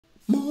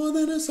More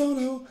than a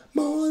solo,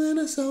 more than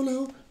a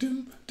solo,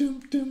 doom, doom,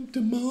 doom,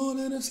 doom, more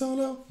than a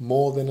solo,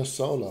 more than a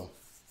solo,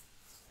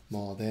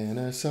 more than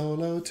a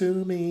solo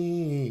to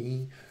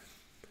me.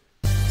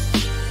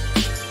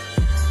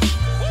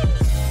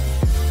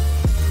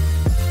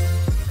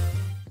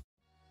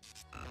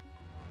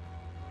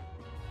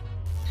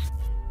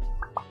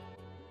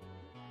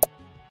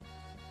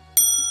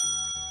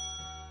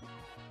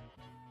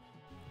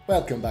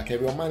 Welcome back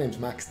everyone, my name's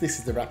Max, this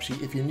is The Rap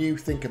Sheet. If you're new,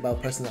 think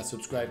about pressing that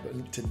subscribe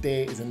button.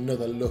 Today is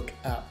another look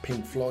at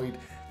Pink Floyd.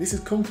 This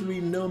is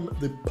comfortably Numb,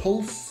 the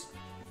Pulse,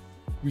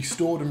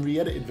 restored and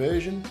re-edited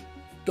version.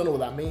 Don't know what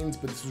that means,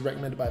 but this was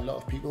recommended by a lot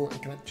of people.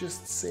 And can I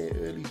just say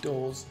early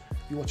doors, if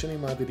you watch any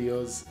of my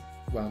videos,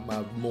 well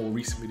my more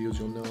recent videos,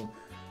 you'll know,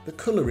 the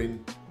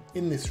colouring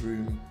in this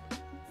room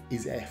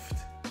is effed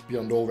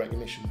beyond all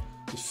recognition.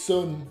 The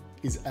sun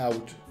is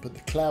out, but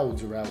the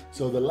clouds are out.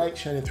 So the light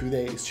shining through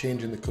there is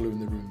changing the colour in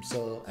the room.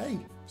 So hey,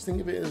 just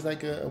think of it as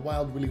like a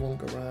wild Willy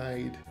Wonka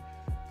ride,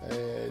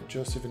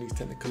 Joseph and his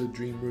Technicolor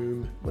Dream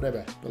Room,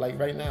 whatever. But like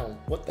right now,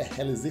 what the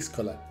hell is this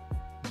colour?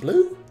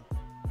 Blue?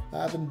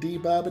 Bob and dee,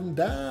 bob and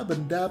dab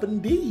and dab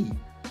and dee.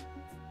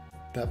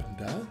 Dab and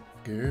da,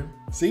 girl.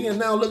 See, and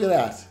now look at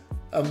that.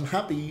 I'm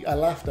happy, I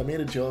laughed, I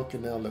made a joke,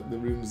 and now look, the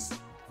room's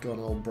gone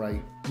all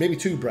bright. Maybe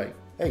too bright.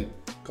 Hey,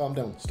 calm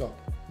down, stop.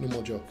 No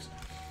more jokes.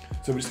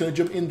 So we're just going to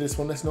jump into this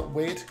one, let's not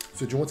wait.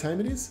 So do you know what time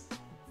it is?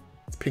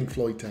 It's Pink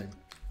Floyd time.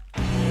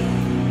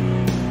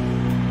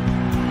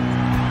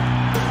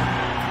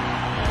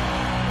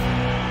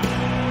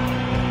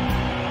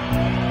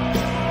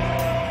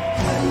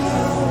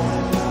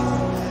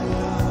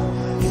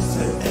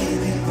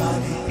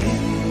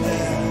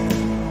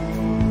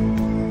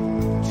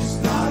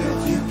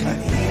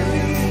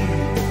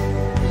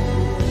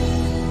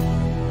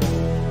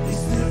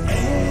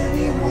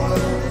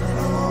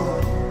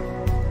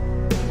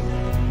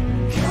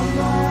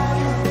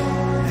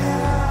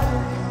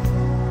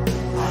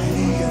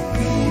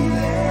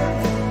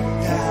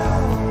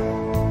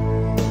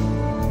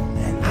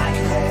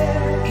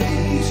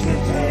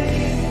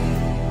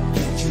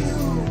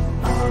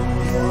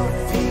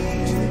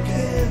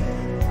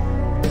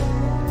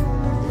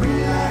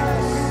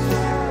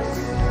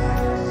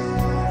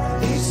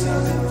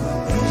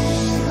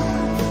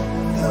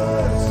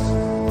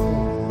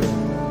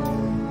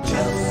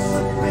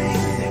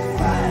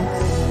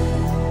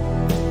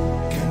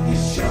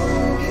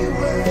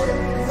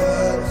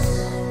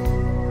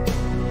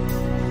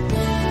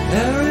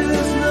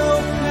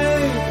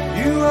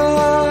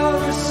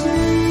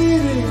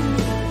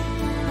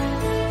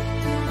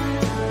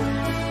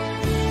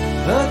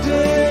 The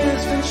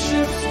distant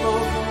ship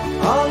smoke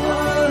on the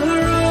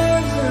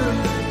horizon.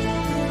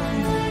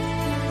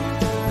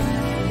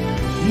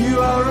 You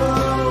are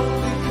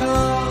only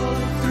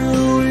coming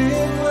through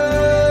in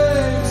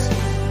waves.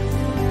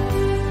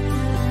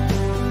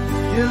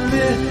 Your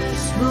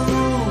lips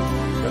move,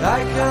 but I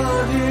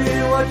can't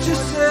hear what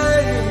you're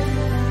saying.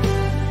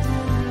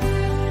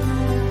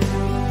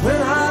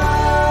 When I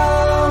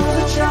was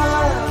a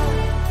child,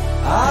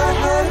 I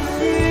had a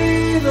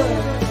fever.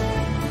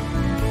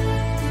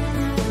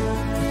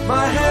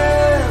 My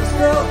hands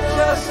felt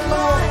just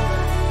like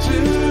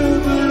two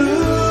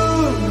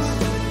balloons.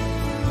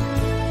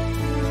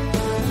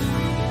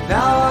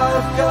 Now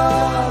I've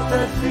got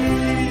that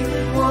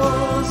feeling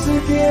once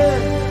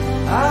again.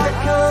 I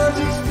can't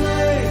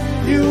explain,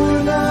 you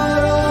will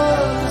not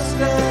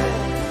understand.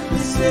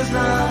 This is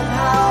not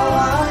how I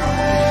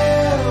am.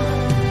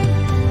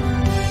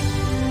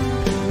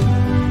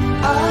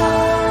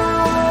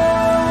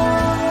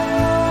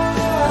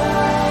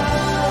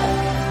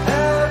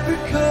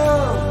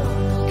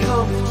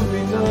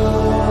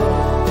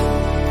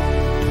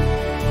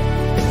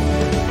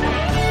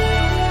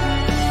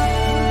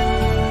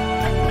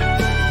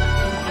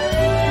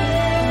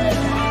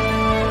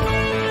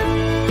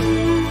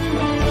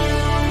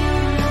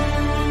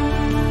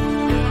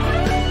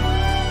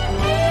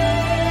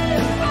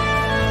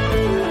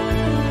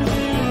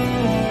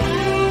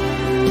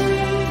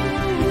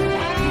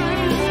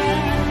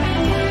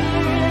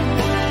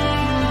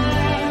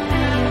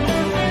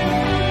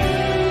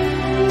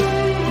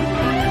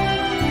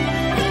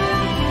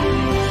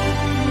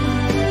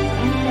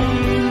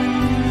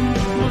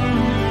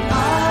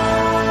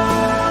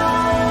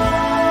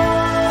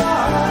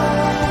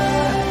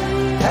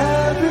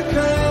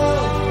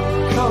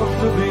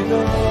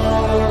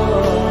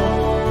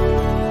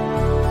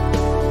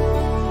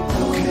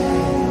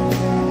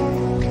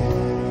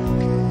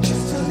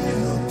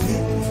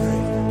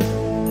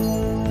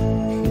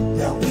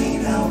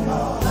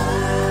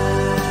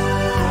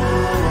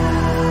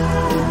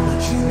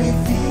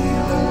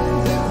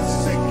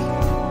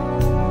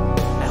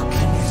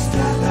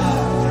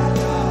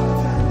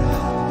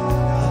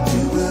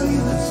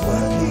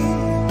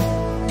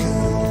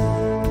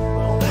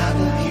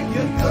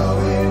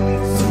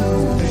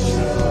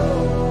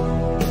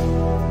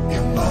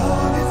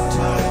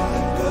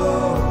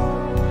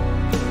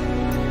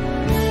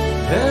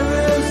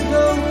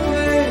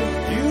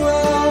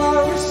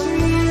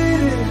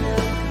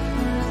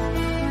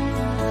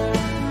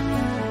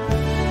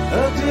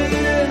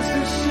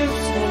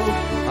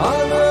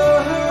 on the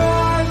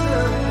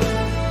horizon.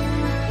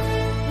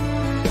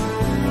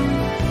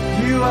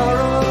 You are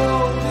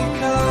only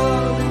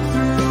coming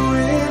through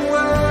in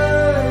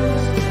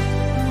words.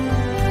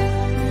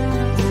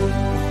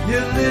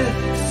 Your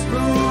lips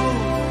move,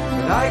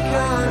 but I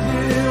can't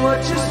hear what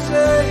you're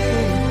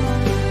saying.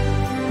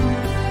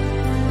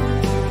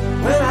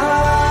 When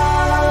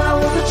I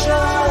was a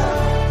child,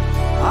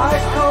 I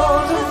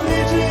caught a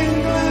fleeting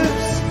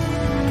glimpse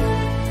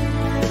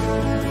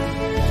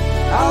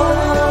out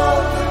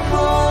of the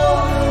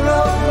corner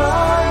of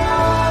my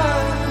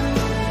eye.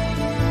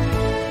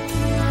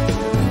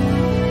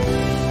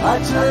 I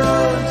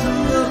turned to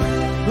look,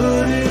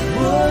 but it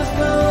was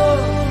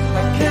gone.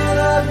 I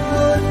cannot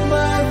put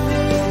my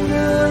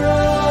finger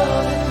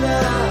on it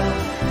now.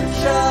 The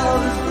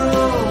child is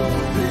grown,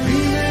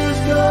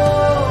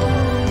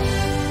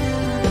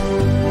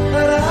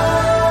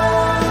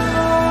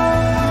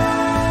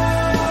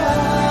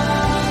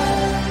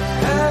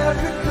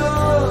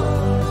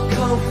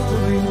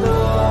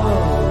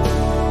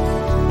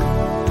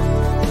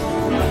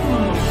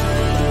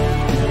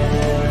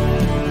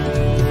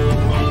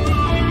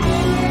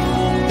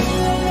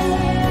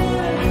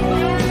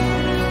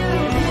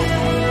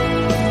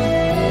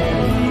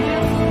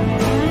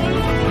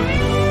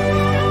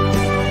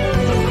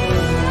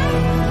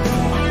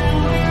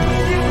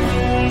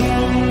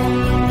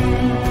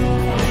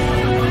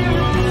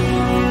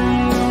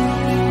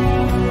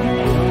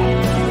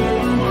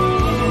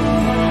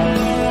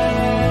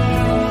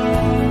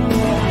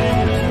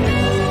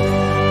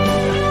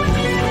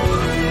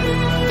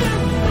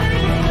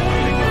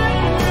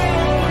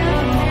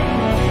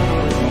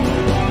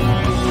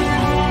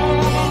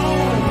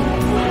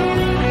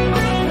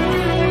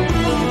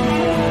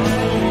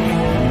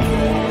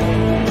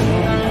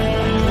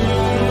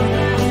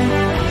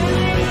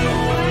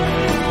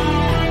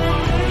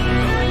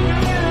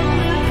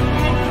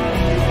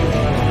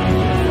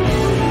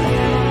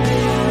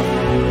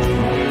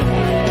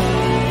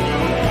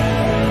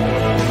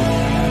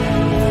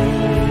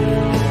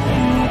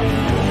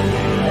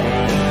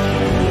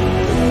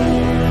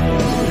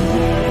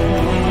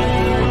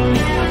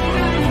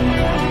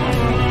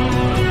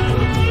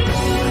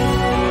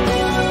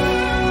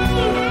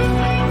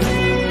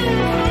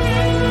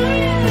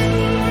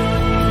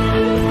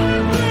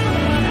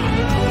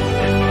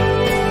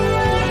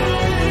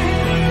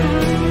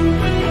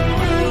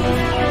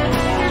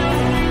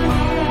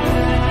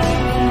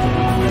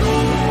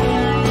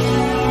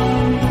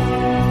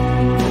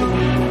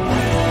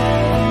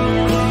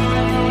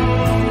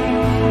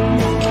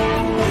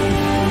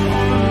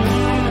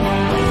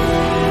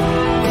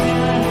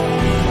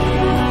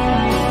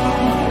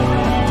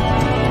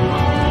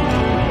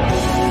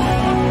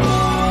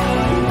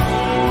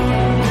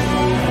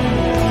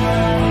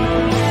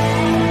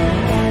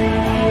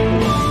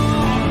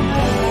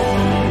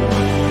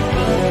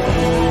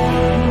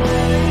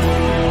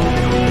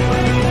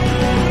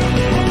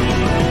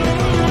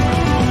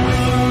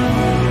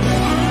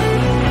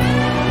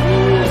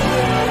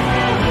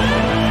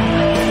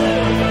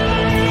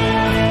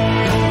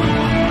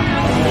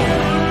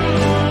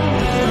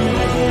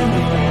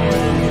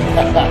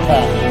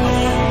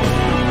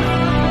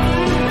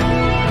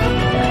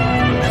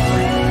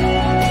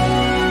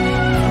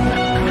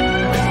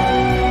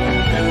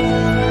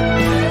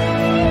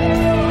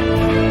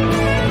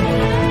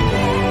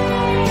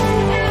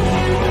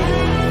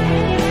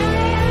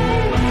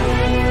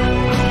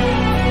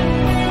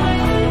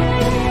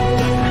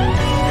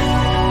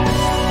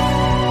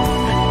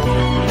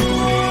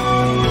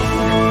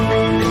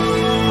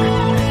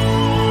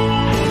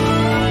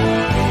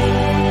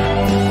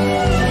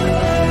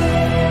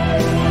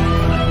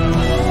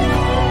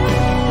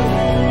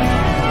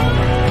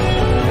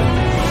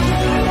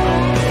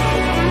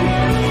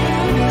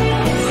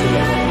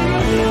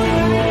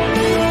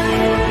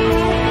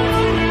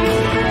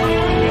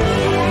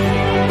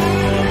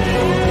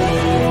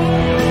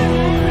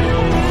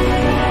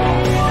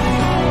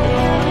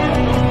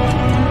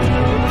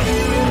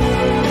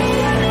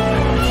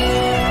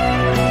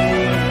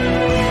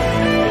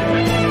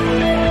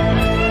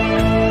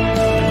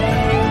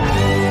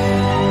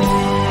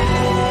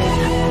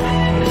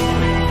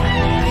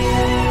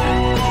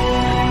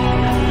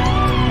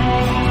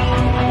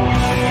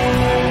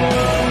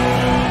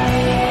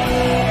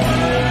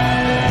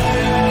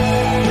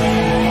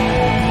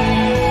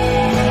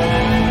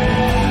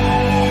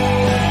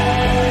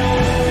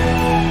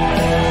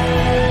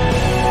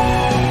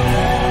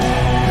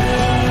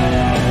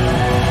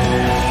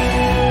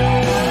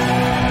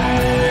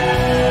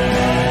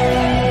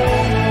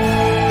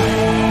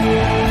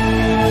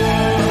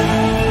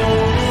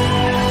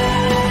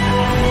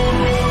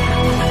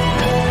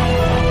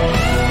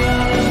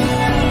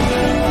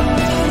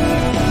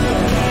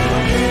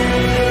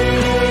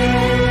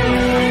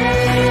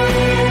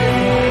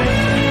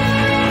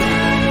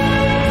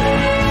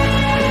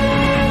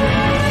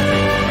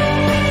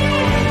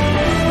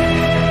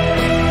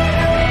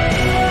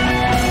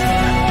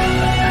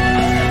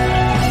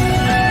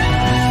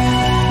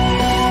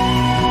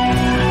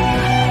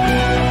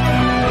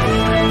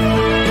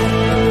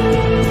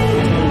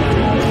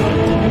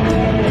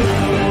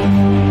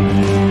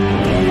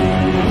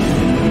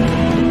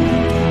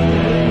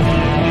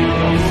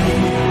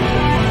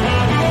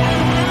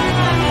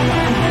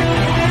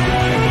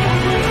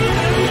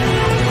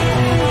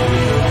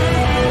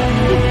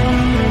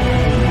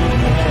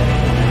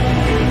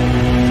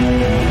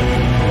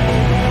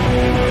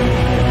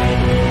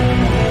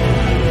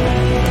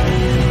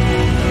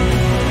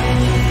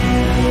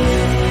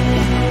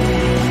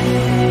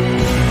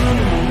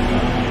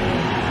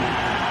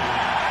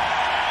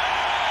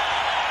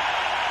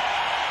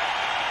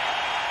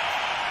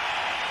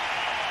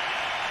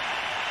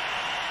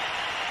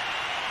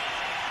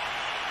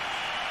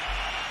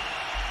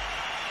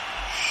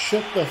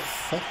 Shut the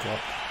fuck up.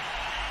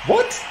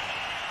 What?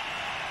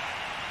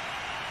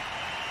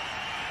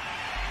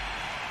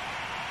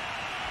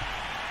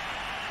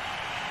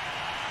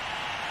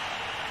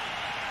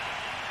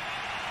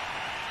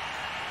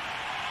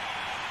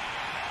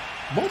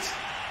 What?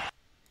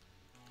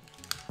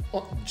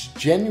 Oh,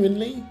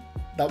 genuinely,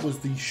 that was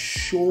the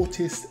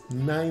shortest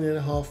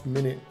 9.5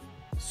 minute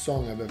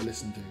song I've ever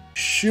listened to.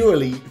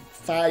 Surely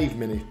 5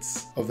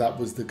 minutes of that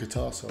was the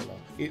guitar solo.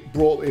 It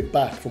brought it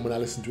back from when I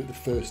listened to it the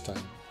first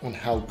time on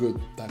how good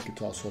that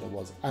guitar solo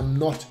was. I'm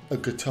not a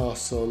guitar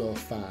solo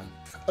fan.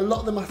 A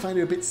lot of them I find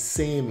are a bit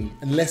samey,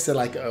 unless they're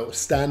like a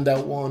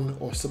standout one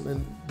or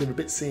something. They're a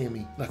bit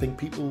samey. I think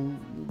people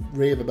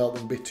rave about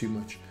them a bit too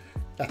much.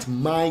 That's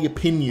my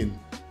opinion.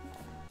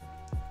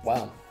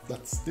 Wow,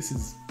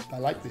 I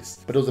like this.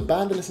 But there was a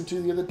band I listened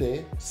to the other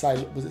day,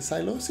 was it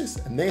Silosis?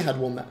 And they had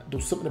one that, there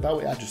was something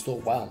about it, I just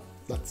thought, wow,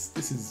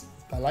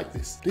 I like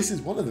this. This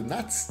is one of them,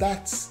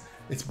 that's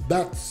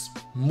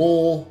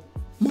more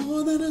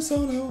than a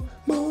solo,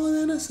 more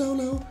than a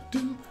solo,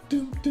 doom,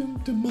 doom, doom,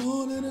 doom,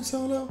 more than a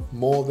solo,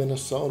 more than a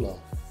solo,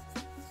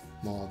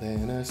 more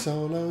than a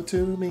solo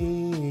to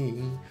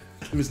me.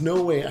 There was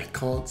no way I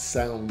can't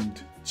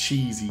sound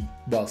cheesy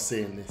while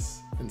saying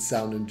this and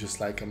sounding just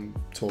like I'm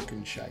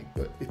talking shite,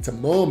 but it's a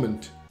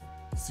moment.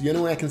 So the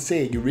only way I can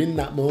say it, you're in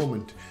that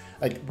moment.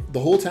 Like the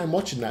whole time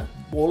watching that,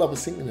 all I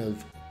was thinking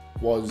of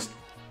was,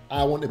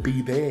 I want to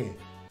be there.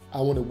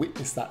 I want to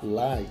witness that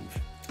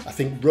live. I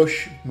think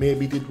Rush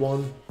maybe did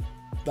one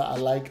that I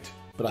liked,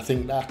 but I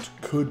think that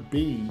could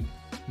be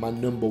my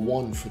number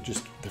one for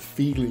just the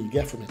feeling you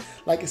get from it.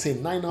 Like I say,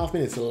 9.5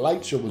 minutes, the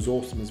light show was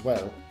awesome as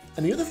well.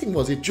 And the other thing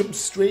was, it jumped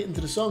straight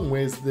into the song,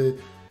 whereas the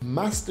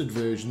mastered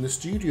version, the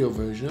studio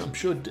version, I'm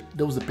sure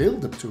there was a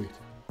build up to it.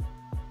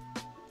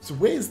 So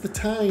where's the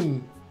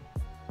time?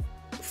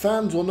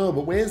 Fans will know,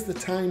 but where's the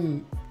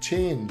time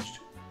changed?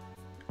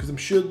 Because I'm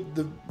sure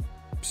the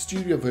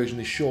studio version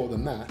is shorter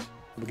than that.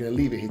 We're going to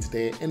leave it here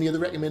today. Any other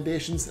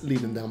recommendations,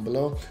 leave them down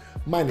below.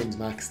 My name's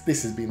Max.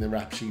 This has been The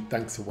Rap Sheet.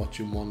 Thanks for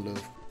watching. One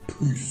love.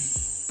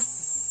 Peace.